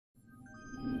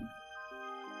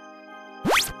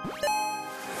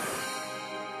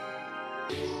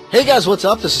Hey guys, what's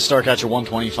up? This is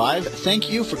StarCatcher125. Thank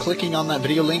you for clicking on that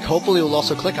video link. Hopefully you'll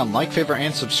also click on like, favorite,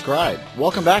 and subscribe.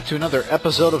 Welcome back to another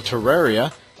episode of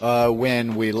Terraria.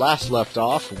 When we last left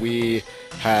off, we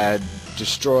had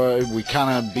we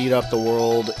kind of beat up the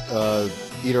world,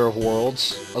 Eater of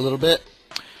Worlds, a little bit.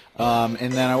 And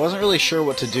then I wasn't really sure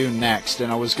what to do next,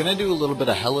 and I was going to do a little bit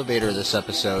of Elevator this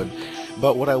episode,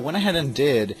 but what I went ahead and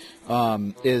did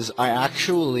is I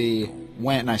actually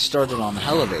went and I started on the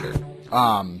Elevator.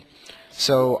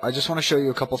 So I just want to show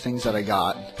you a couple things that I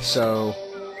got. So,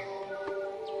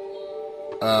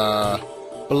 but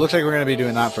it looks like we're going to be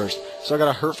doing that first. So I got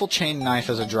a Hurtful Chain Knife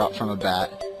as a drop from a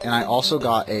bat, and I also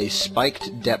got a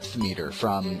Spiked Depth Meter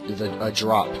from a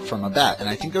drop from a bat, and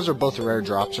I think those are both rare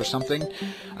drops or something.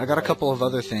 I got a couple of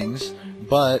other things,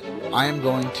 but I am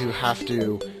going to have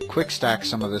to quick stack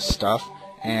some of this stuff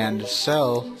and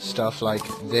sell stuff like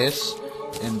this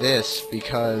and this,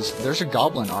 because there's a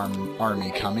goblin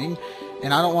army coming,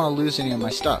 and I don't want to lose any of my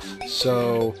stuff.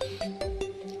 So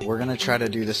we're gonna try to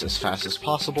do this as fast as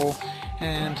possible,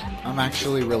 and I'm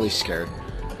actually really scared.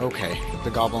 Okay, the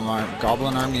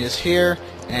goblin army is here,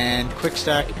 and quick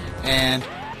stack, and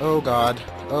oh god,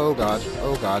 oh god,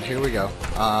 oh god, here we go.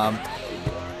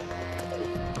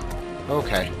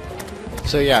 Okay,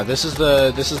 so yeah, this is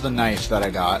the knife that I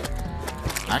got.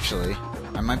 Actually,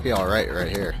 I might be all right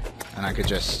here. And I could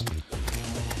just...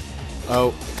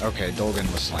 Oh, okay, Dolgan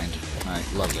was slain. Alright,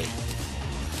 lovely.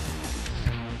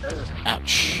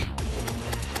 Ouch.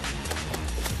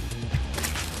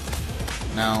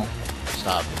 No.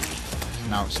 Stop.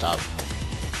 No, stop.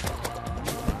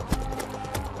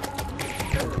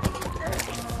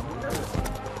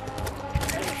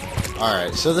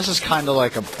 Alright, so this is kinda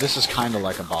like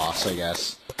a boss, I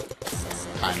guess.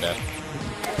 Kinda.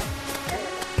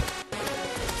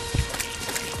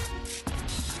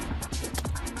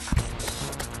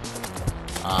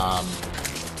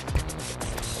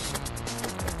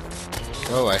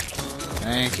 Go away.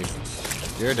 Thank you.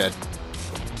 You're dead.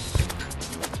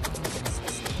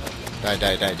 Die,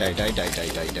 die, die, die, die, die, die,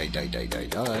 die, die, die, die, die,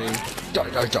 die. Die,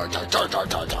 die, die, die, die, die, die,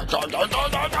 die, die, die,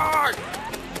 die, die.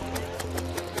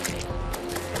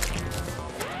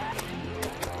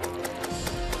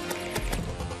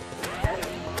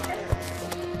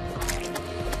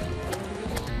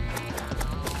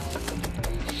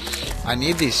 I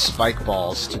need these spike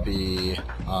balls to be,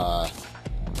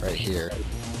 right here.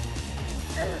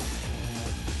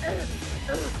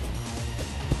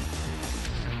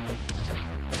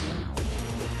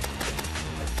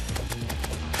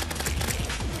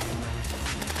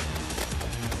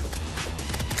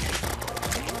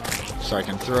 So I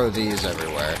can throw these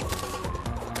everywhere,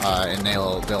 and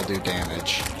they'll do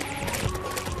damage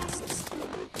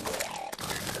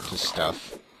to stuff.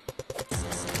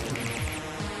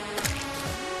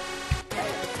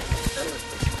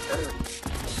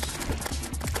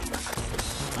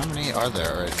 How many are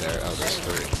there right there? Oh, there's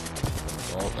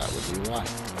 3. Well, that would be why.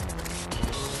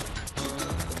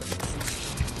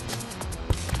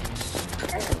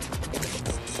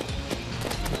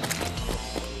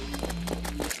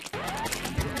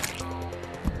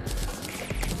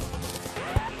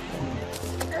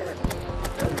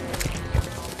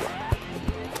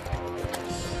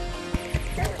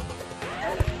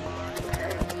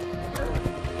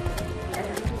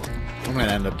 I'm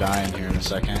gonna end up dying here in a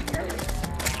second.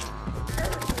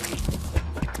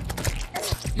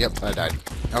 Yep, I died.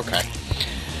 Okay.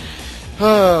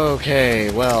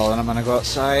 Okay, well, then I'm gonna go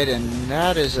outside, and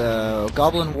that is a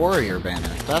Goblin Warrior banner.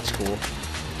 That's cool.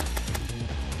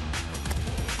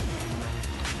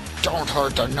 Don't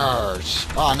hurt the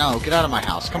nerds! Oh no, get out of my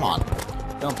house, come on.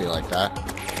 Don't be like that.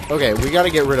 Okay, we gotta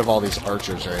get rid of all these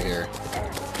archers right here,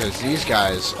 because these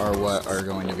guys are what are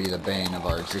going to be the bane of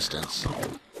our existence.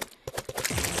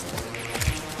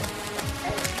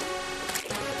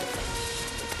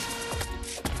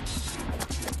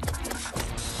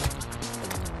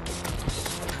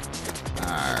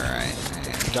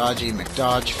 Dodgy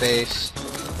McDodge face.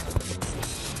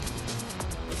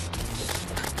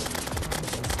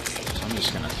 So I'm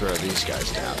just gonna throw these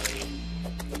guys down.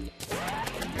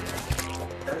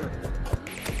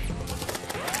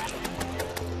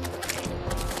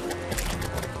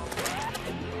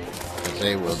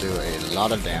 They will do a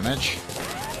lot of damage.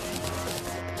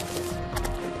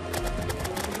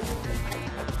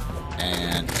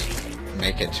 And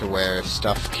make it to where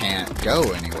stuff can't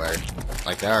go anywhere,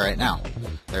 like they are right now.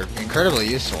 They're incredibly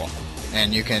useful,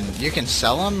 and you can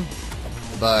sell them,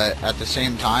 but at the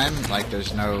same time, like,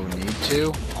 there's no need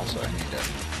to. Also, I need to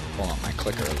pull up my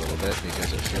clicker a little bit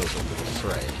because it feels a little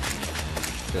frayed.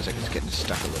 Feels like it's getting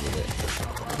stuck a little bit.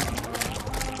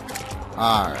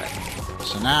 Alright.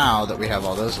 So now that we have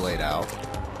all those laid out,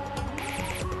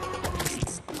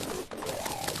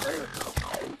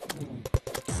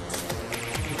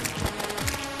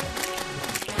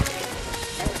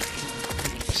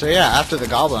 so yeah, after the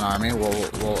Goblin Army, we'll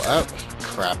oh,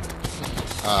 crap.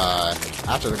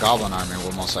 After the Goblin Army,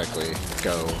 we'll most likely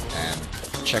go and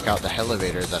check out the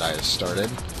elevator that I started.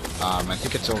 I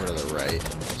think it's over to the right.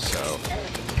 So,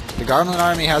 the Goblin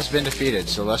Army has been defeated,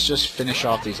 so let's just finish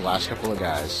off these last couple of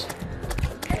guys.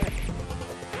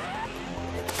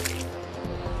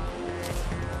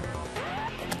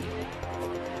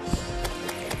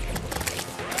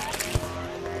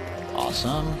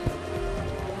 Awesome.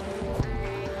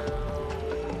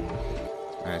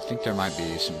 I think there might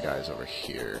be some guys over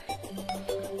here.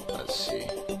 Let's see.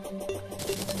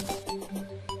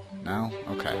 No?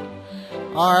 Okay.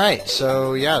 Alright,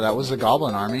 so yeah, that was the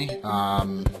Goblin Army.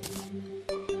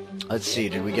 Let's see,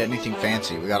 did we get anything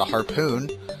fancy? We got a harpoon,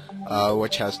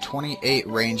 which has 28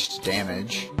 ranged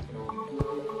damage,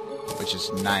 which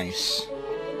is nice.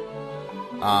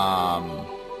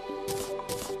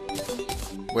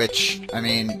 Which, I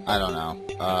mean, I don't know.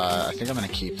 I think I'm gonna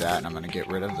keep that, and I'm gonna get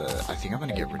rid of the. I think I'm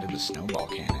gonna get rid of the snowball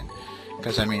cannon,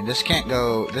 because I mean, this can't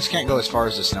go as far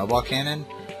as the snowball cannon,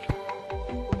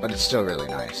 but it's still really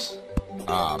nice.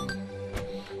 All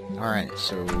right,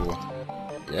 so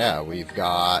yeah, we've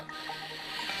got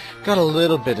a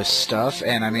little bit of stuff,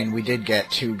 and I mean, we did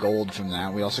get 2 gold from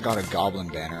that. We also got a goblin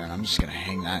banner, and I'm just gonna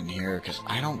hang that in here because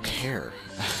I don't care.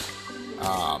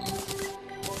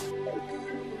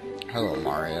 Hello,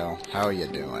 Mario. How are you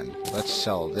doing? Let's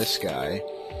sell this guy.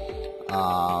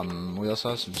 We also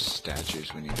have some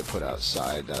statues we need to put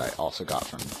outside that I also got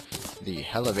from the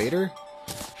elevator.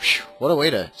 Whew, what a way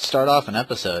to start off an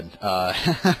episode. Oh,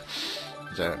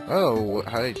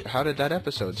 how did that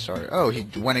episode start? Oh, he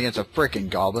went against a frickin'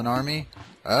 Goblin Army?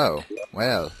 Oh,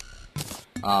 well.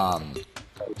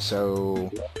 So,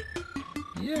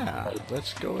 yeah,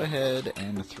 let's go ahead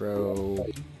and throw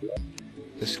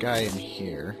this guy in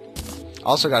here.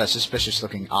 Also got a suspicious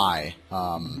looking eye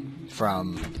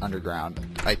from underground.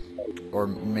 Or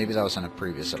maybe that was in a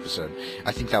previous episode.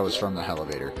 I think that was from the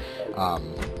elevator.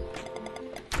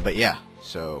 But yeah,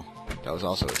 so that was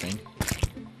also a thing.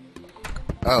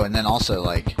 Oh, and then also,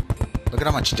 like, look at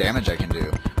how much damage I can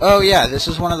do. Oh yeah, this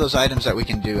is one of those items that we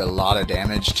can do a lot of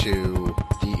damage to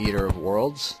the Eater of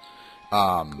Worlds.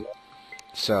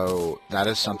 So that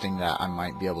is something that I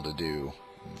might be able to do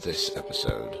this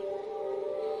episode.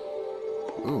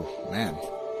 Ooh, man,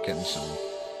 getting some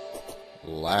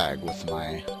lag with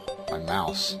my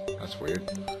mouse. That's weird.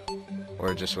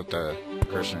 Or just with the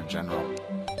cursor in general.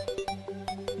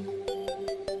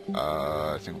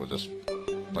 I think we'll just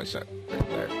place that right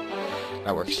there.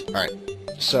 That works. Alright.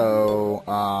 So,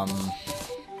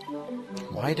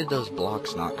 why did those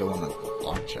blocks not go in the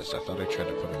block chest? I thought I tried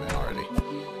to put them in already.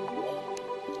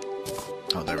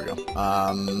 Oh, there we go.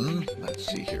 Let's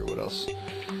see here, what else?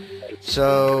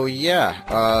 So,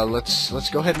 yeah, let's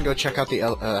go ahead and go check out the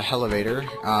elevator,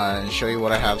 and show you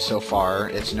what I have so far.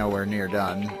 It's nowhere near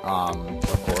done,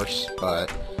 of course,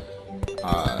 but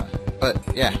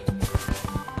yeah.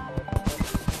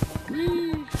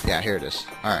 Yeah, here it is.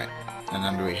 Alright. And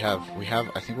then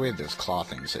I think we have those claw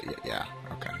things that, yeah,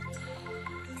 okay.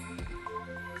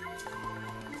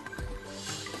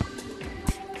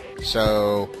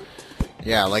 So,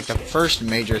 yeah, like the first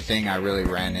major thing I really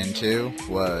ran into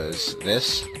was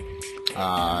this.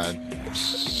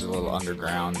 Just a little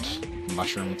underground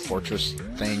mushroom fortress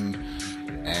thing.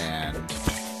 And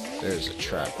there's a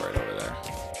trap right over there.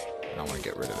 I don't want to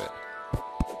get rid of it.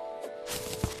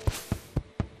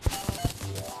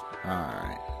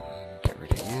 Alright, get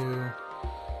rid of you.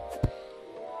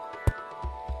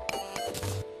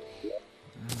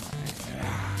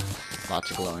 Alright.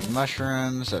 Lots of glowing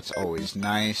mushrooms, that's always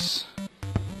nice.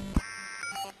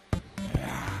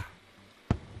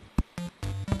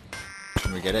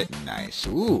 Can we get it? Nice.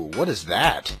 Ooh, what is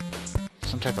that?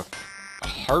 Some type of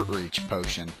heart reach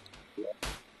potion.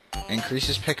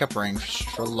 Increases pickup range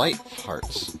for light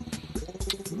hearts.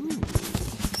 Ooh.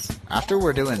 After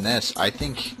we're doing this, I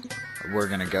think we're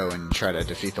gonna go and try to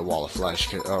defeat the Wall of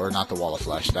Flesh, or not the Wall of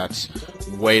Flesh. That's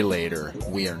way later.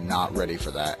 We are not ready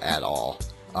for that at all.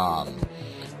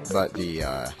 But the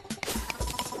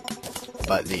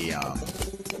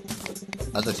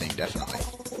other thing, definitely,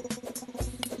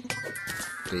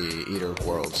 the Eater of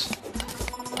Worlds.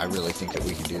 I really think that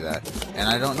we can do that, and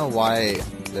I don't know why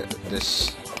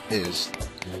this is.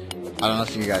 I don't know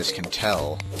if you guys can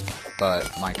tell, but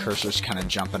my cursor's kind of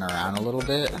jumping around a little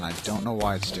bit, and I don't know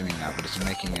why it's doing that, but it's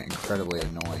making it incredibly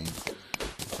annoying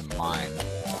to mine.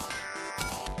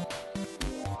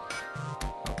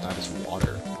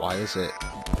 water. Why is it...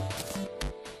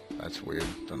 That's weird.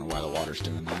 Don't know why the water's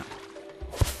doing that.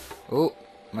 Oh,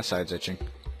 my side's itching.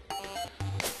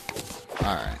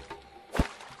 Alright.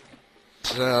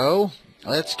 So,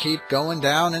 let's keep going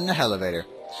down in the elevator.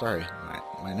 Sorry,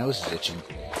 my nose is itching.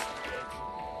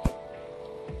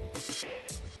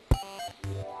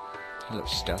 Hello,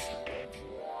 stuff.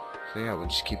 So yeah, we'll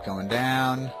just keep going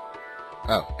down.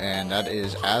 Oh, and that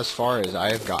is as far as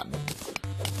I have gotten.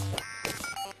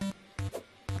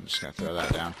 I'm just gonna throw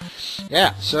that down.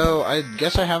 Yeah, so I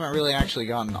guess I haven't really actually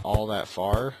gotten all that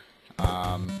far.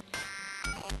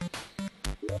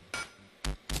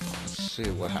 Let's see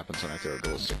what happens when I throw a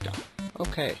gold stick down.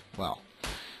 Okay, well,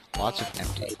 lots of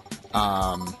empty.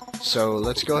 So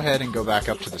let's go ahead and go back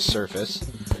up to the surface.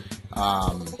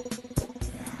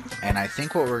 And I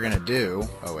think what we're going to do...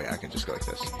 Oh, wait, I can just go like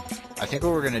this. I think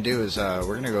what we're going to do is we're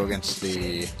going to go against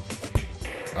the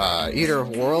Eater of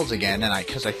Worlds again, and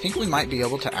because I think we might be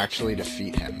able to actually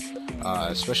defeat him,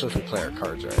 especially if we play our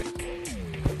cards right.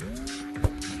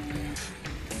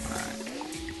 Alright.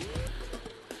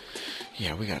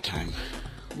 Yeah, we got time.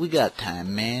 We got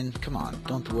time, man. Come on,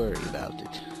 don't worry about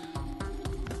it.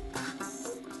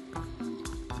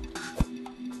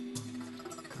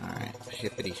 Alright,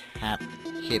 hippity-hap.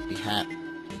 Hippy hat.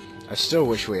 I still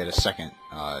wish we had a second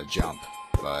jump,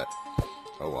 but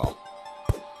oh well.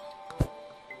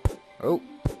 Oh,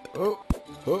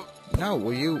 no,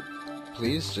 will you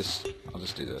please just, I'll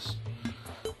just do this.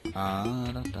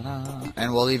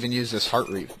 And we'll even use this heart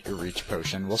reach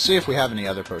potion. We'll see if we have any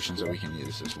other potions that we can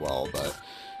use as well, but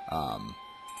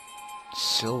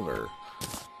silver.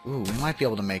 Ooh, we might be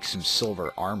able to make some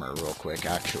silver armor real quick,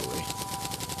 actually.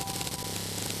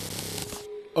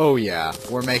 Oh yeah,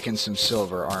 we're making some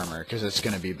silver armor, because it's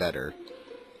going to be better.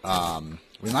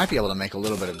 We might be able to make a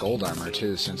little bit of gold armor,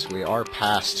 too, since we are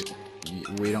past...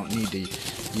 We don't need to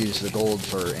use the gold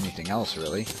for anything else,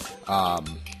 really.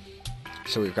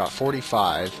 So we've got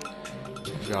 45.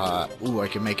 We've got... Ooh, I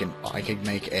could make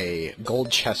a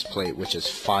gold chest plate, which is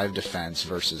 5 defense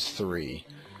versus 3.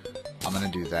 I'm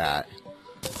going to do that.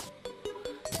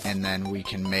 And then we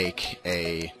can make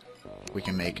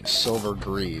silver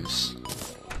greaves.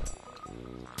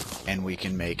 And we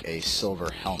can make a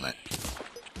silver helmet.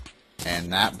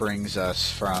 And that brings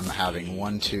us from having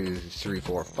 1, 2, 3,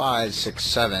 4, 5, 6,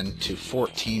 7 to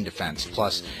 14 defense,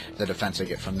 plus the defense I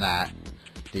get from that.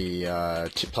 The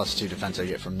plus 2 defense I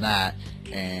get from that.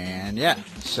 And yeah,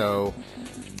 so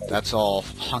that's all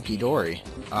hunky-dory.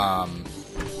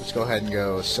 Let's go ahead and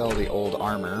go sell the old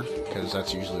armor, because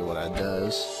that's usually what it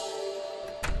does.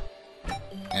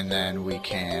 And then we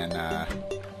can...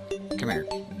 come here,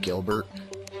 Gilbert.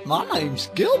 My name's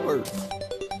Gilbert!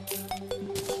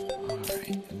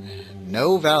 Alright.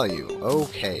 No value.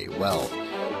 Okay, well.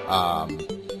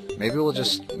 Maybe we'll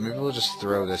just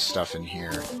throw this stuff in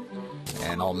here.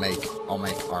 And I'll make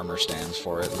armor stands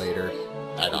for it later.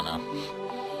 I don't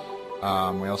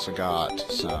know. We also got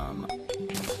some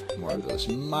more of those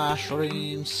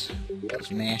mushrooms.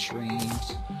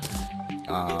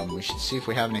 We should see if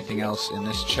we have anything else in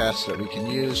this chest that we can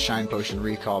use. Shine Potion,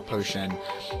 Recall Potion,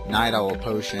 Night Owl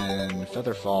Potion,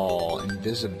 Featherfall,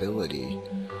 Invisibility.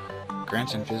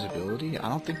 Grants invisibility? I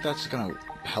don't think that's going to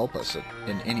help us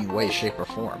in any way, shape, or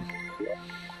form.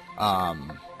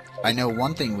 I know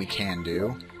one thing we can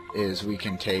do is we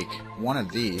can take one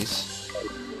of these,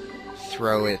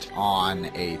 throw it on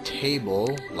a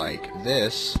table like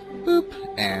this, boop,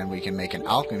 and we can make an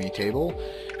alchemy table,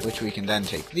 which we can then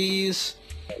take these,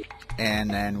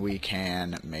 and then we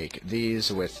can make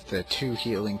these with the 2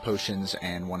 healing potions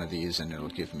and one of these, and it'll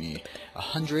give me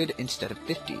 100 instead of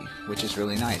 50, which is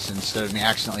really nice. Instead of me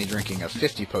accidentally drinking a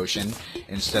 50 potion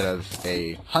instead of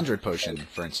a 100 potion,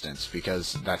 for instance,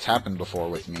 because that's happened before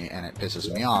with me and it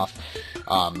pisses me off.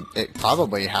 It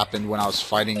probably happened when I was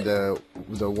fighting the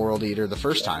World Eater the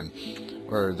first time,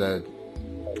 or the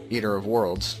Eater of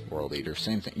Worlds. World Eater,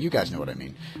 same thing. You guys know what I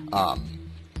mean. But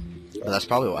that's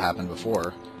probably what happened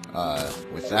before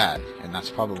with that, and that's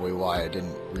probably why I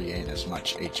didn't regain as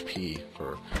much HP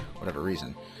for whatever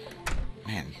reason.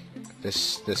 Man,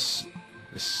 this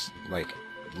like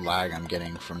lag I'm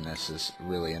getting from this is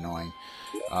really annoying.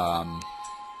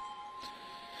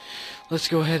 Let's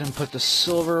go ahead and put the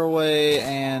silver away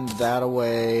and that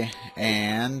away,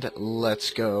 and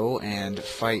let's go and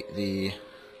fight the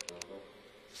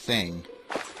thing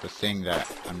that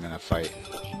I'm gonna fight.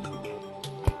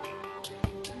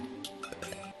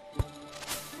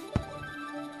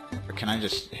 Or can I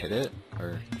just hit it?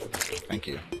 Or thank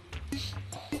you.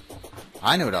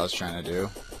 I knew what I was trying to do.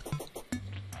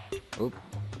 Oop.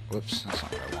 Whoops, that's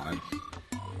not what I wanted.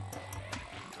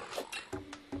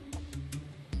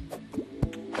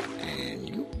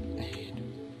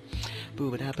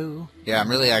 Boo-ba-da-boo. Yeah, I'm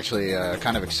really actually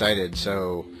kind of excited.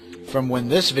 So, from when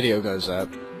this video goes up,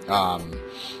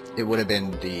 it would have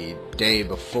been the day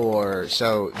before.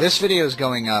 So, this video is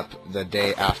going up the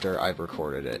day after I've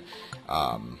recorded it.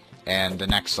 And the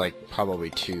next, like,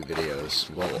 probably 2 videos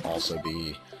will also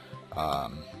be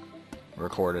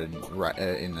recorded right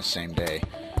in the same day.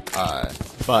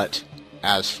 But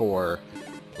as for,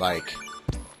 like,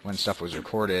 when stuff was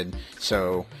recorded,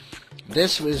 so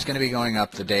this was going to be going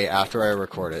up the day after I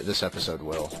record it. This episode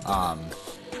will.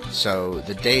 So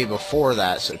the day before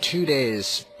that, so 2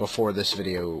 days before this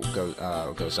video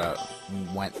goes up,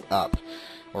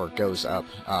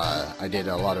 I did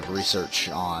a lot of research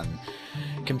on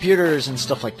computers and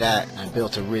stuff like that, and I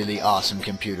built a really awesome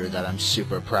computer that I'm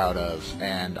super proud of,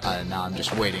 and now I'm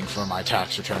just waiting for my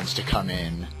tax returns to come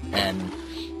in, and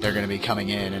they're going to be coming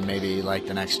in maybe like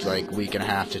the next like week and a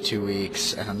half to 2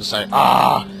 weeks, and I'm just like,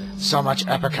 so much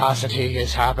epicosity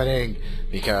is happening,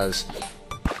 because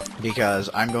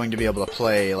I'm going to be able to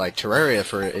play like Terraria,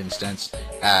 for instance,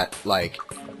 at like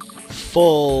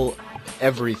full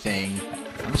everything.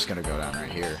 I'm just gonna go down right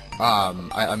here. I'm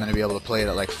gonna be able to play it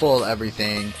at like full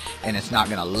everything, and it's not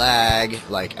gonna lag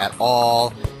like at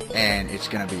all, and it's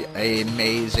gonna be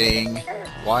amazing.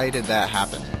 Why did that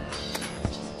happen?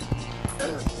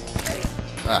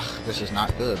 Ugh, this is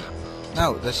not good.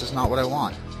 No, this is not what I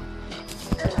want.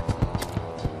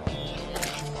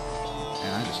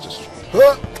 And I just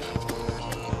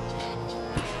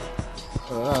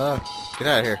get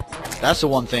out of here. That's the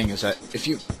one thing, is that if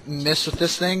you miss with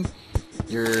this thing,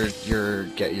 you're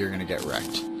gonna get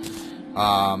wrecked.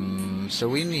 So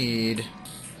we need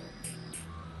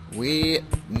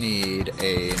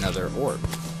another orb.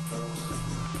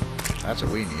 That's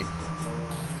what we need.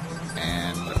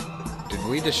 And did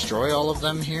we destroy all of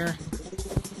them here?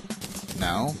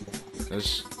 No. I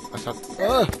thought.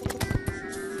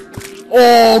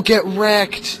 Oh, get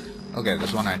wrecked! Okay,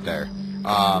 there's one right there.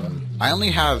 I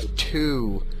only have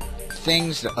 2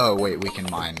 things that. Oh wait, we can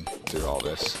mine through all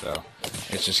this, so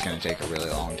it's just gonna take a really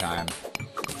long time.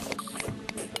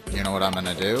 You know what I'm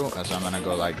gonna do? Is I'm gonna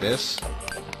go like this.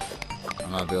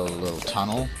 I'm gonna build a little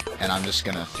tunnel, and I'm just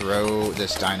gonna throw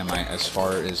this dynamite as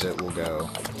far as it will go.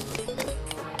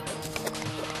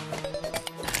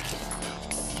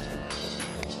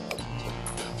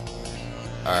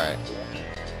 Alright.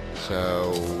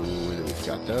 So we've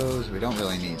got those. We don't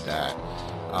really need that.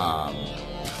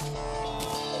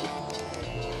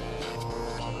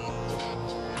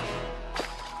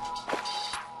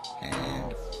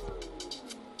 And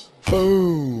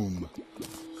boom!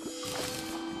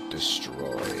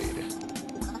 Destroyed.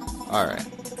 Alright,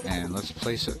 and let's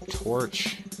place a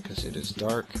torch, because it is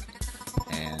dark,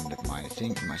 and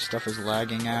my stuff is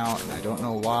lagging out, and I don't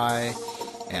know why,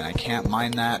 and I can't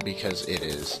mine that because it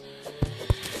is...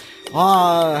 it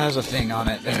has a thing on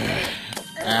it.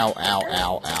 Ow, ow,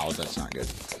 ow, ow, that's not good.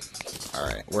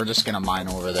 Alright, we're just gonna mine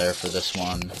over there for this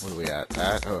one. What are we at?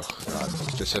 That? Oh, God.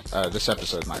 This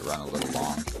episode might run a little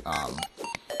long.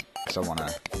 Because I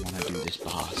wanna do this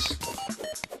boss.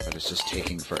 But it's just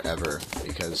taking forever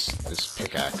because this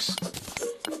pickaxe,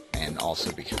 and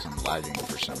also because I'm lagging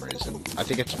for some reason. I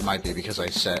think it might be because I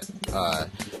set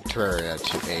Terraria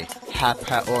to a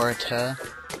hapaorita,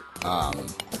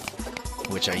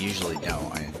 which I usually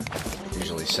don't. I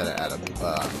usually set it at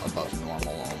above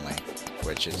normal only,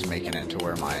 which is making it to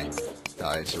where my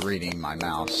it's reading my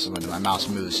mouse. When my mouse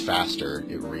moves faster,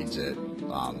 it reads it.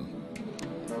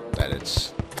 That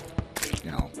it's,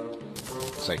 you know,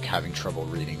 it's like having trouble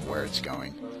reading where it's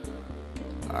going.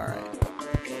 Alright.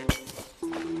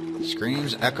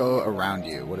 Screams echo around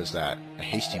you. What is that? A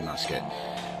hasty musket.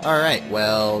 Alright,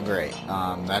 well, great.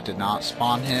 That did not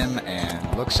spawn him,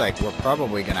 and looks like we're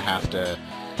probably gonna have to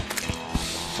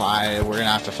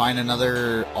find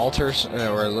another altar,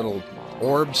 or a little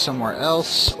orb somewhere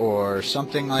else, or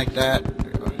something like that.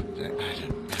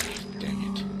 Dang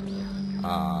it.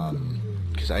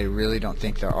 Because I really don't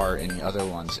think there are any other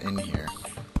ones in here.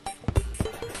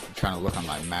 I'm trying to look on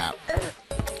my map,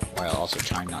 while also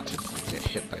trying not to get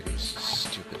hit by these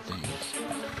stupid things.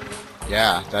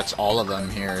 Yeah, that's all of them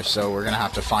here, so we're gonna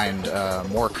have to find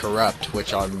more corrupt,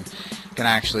 which I'm gonna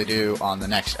actually do on the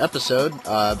next episode,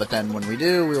 but then when we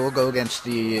do, we will go against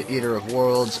the Eater of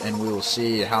Worlds, and we will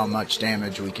see how much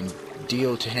damage we can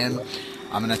deal to him.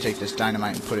 I'm gonna take this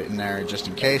dynamite and put it in there just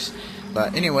in case.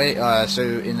 But anyway, so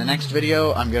in the next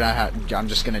video, I'm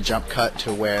just gonna jump cut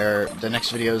to where the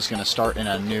next video is gonna start in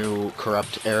a new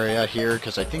corrupt area here,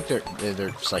 because I think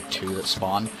there's like 2 that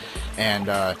spawn, and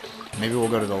Maybe we'll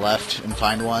go to the left and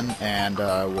find one, and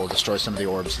we'll destroy some of the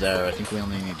orbs there. I think we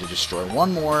only need to destroy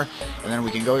one more, and then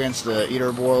we can go against the Eater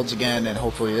of Worlds again, and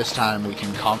hopefully this time we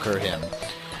can conquer him.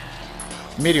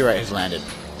 Meteorite has landed.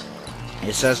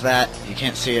 It says that. You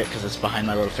can't see it because it's behind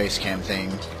my little face cam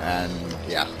thing, and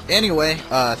yeah. Anyway,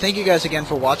 thank you guys again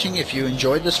for watching. If you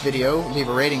enjoyed this video, leave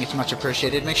a rating. It's much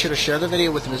appreciated. Make sure to share the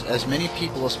video with as many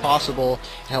people as possible.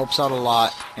 It helps out a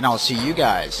lot, and I'll see you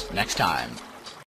guys next time.